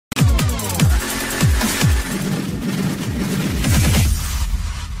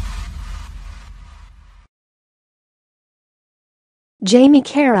Jamie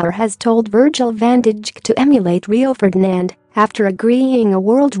Carragher has told Virgil van Dijk to emulate Rio Ferdinand after agreeing a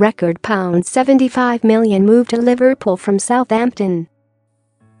world record £75 million move to Liverpool from Southampton.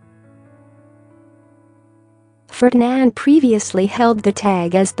 Ferdinand previously held the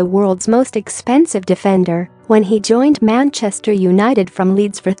tag as the world's most expensive defender when he joined Manchester United from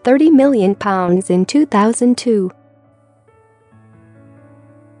Leeds for £30 million in 2002.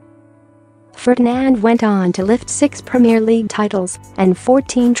 Ferdinand went on to lift 6 Premier League titles and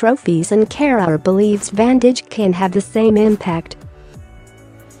 14 trophies, and Carragher believes Van Dijk can have the same impact.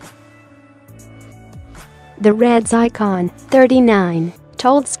 The Reds icon, 39,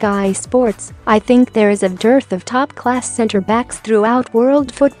 told Sky Sports, "I think there is a dearth of top-class centre-backs throughout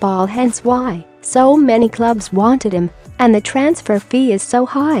world football, hence why so many clubs wanted him, and the transfer fee is so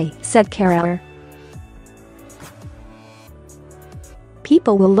high," said Carragher.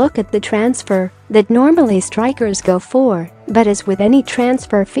 "People will look at the transfer that normally strikers go for, but as with any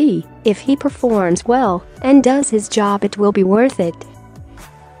transfer fee, if he performs well and does his job, it will be worth it."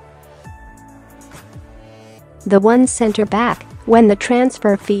 The one centre-back, when the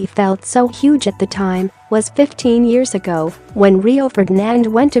transfer fee felt so huge at the time, was 15 years ago when Rio Ferdinand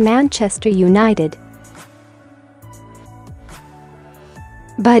went to Manchester United.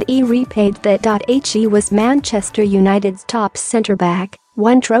 But he repaid that. He was Manchester United's top centre-back,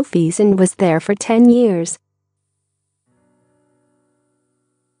 won trophies and was there for 10 years.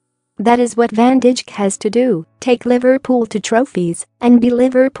 That is what Van Dijk has to do, take Liverpool to trophies and be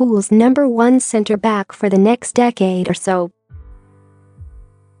Liverpool's #1 centre-back for the next decade or so.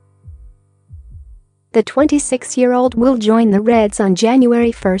 The 26-year-old will join the Reds on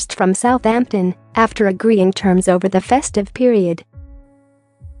January 1 from Southampton after agreeing terms over the festive period.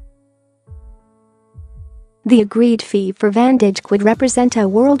 The agreed fee for Van Dijk would represent a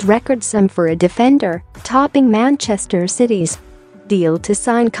world record sum for a defender, topping Manchester City's deal to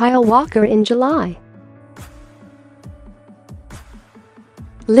sign Kyle Walker in July.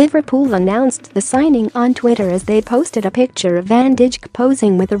 Liverpool announced the signing on Twitter as they posted a picture of Van Dijk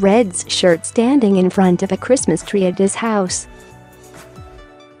posing with a Reds shirt standing in front of a Christmas tree at his house.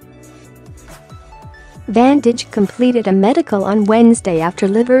 Van Dijk completed a medical on Wednesday after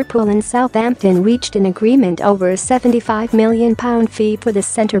Liverpool and Southampton reached an agreement over a £75 million fee for the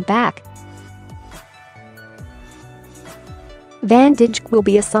centre-back. Van Dijk will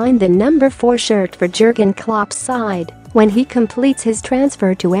be assigned the number 4 shirt for Jurgen Klopp's side when he completes his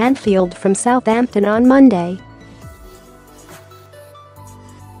transfer to Anfield from Southampton on Monday.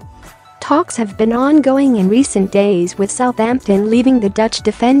 Talks have been ongoing in recent days, with Southampton leaving the Dutch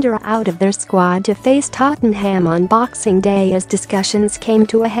defender out of their squad to face Tottenham on Boxing Day as discussions came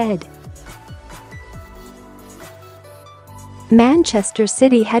to a head. Manchester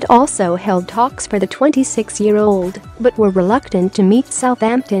City had also held talks for the 26-year-old, but were reluctant to meet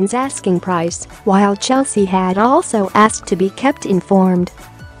Southampton's asking price, while Chelsea had also asked to be kept informed.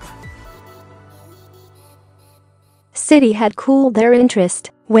 City had cooled their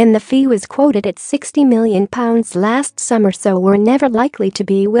interest when the fee was quoted at £60 million last summer, so were never likely to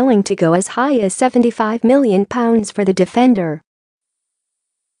be willing to go as high as £75 million for the defender.